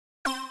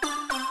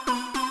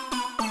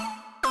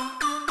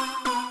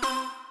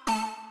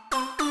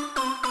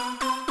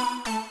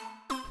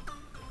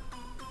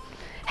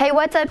Hey,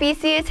 what's up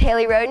EC? It's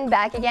Haley Roden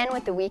back again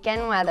with the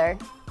weekend weather.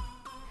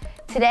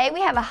 Today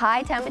we have a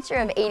high temperature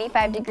of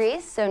 85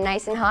 degrees, so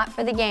nice and hot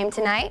for the game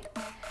tonight.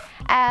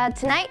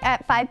 Tonight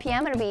at 5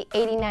 p.m. it'll be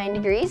 89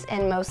 degrees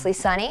and mostly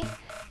sunny.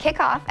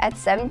 Kickoff at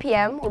 7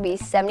 p.m. will be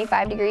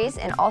 75 degrees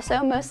and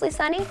also mostly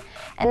sunny.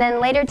 And then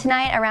later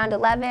tonight around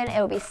 11 it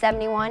will be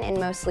 71 and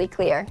mostly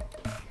clear.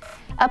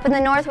 Up in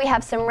the north we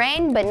have some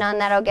rain, but none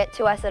that'll get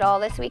to us at all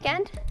this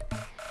weekend.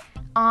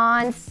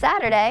 On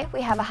Saturday,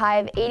 we have a high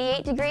of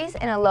 88 degrees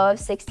and a low of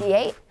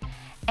 68.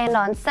 And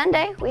on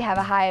Sunday, we have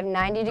a high of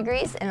 90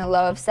 degrees and a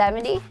low of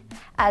 70.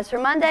 As for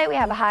Monday, we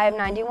have a high of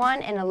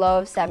 91 and a low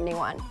of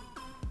 71.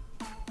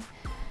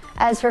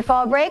 As for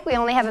fall break, we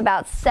only have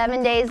about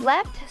 7 days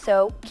left,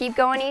 so keep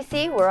going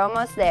EC, we're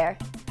almost there.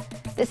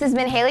 This has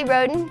been Haley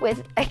Roden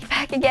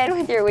back again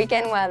with your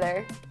weekend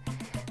weather.